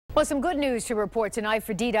Well, some good news to report tonight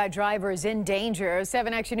for DDOT drivers in danger.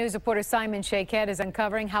 7 Action News reporter Simon Shaquette is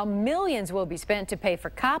uncovering how millions will be spent to pay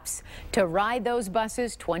for cops to ride those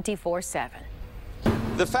buses 24/7.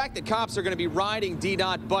 The fact that cops are going to be riding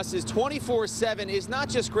DDOT buses 24/7 is not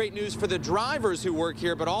just great news for the drivers who work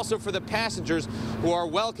here, but also for the passengers who are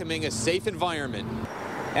welcoming a safe environment.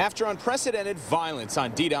 After unprecedented violence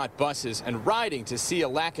on DDOT buses and riding to see a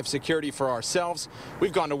lack of security for ourselves,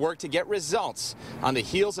 we've gone to work to get results. On the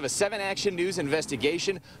heels of a 7 Action News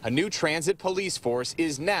investigation, a new transit police force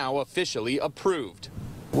is now officially approved.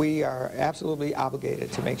 We are absolutely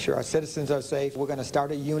obligated to make sure our citizens are safe. We're going to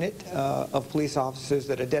start a unit of police officers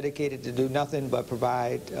that are dedicated to do nothing but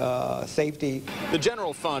provide safety. The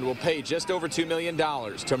general fund will pay just over $2 million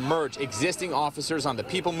to merge existing officers on the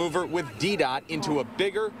People Mover with DDOT into a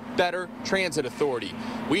bigger, better transit authority.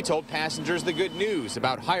 We told passengers the good news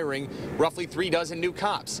about hiring roughly 3 dozen new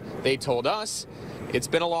cops. They told us it's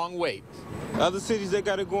been a long wait. Other cities that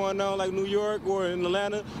got it going on, like New York or in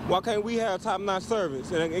Atlanta, why can't we have top-notch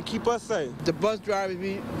service and keep us safe? The bus drivers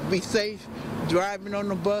be safe driving on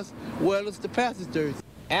the bus, well as the passengers.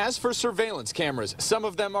 As for surveillance cameras, some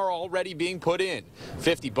of them are already being put in.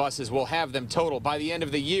 50 buses will have them total by the end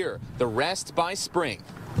of the year, the rest by spring.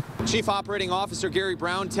 Chief Operating Officer Gary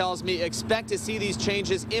Brown tells me expect to see these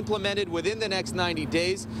changes implemented within the next 90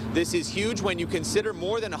 days. This is huge when you consider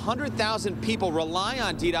more than 100,000 people rely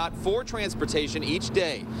on DDOT for transportation each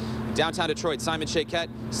day. In downtown Detroit, Simon Shaquette,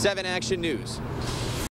 7 Action News.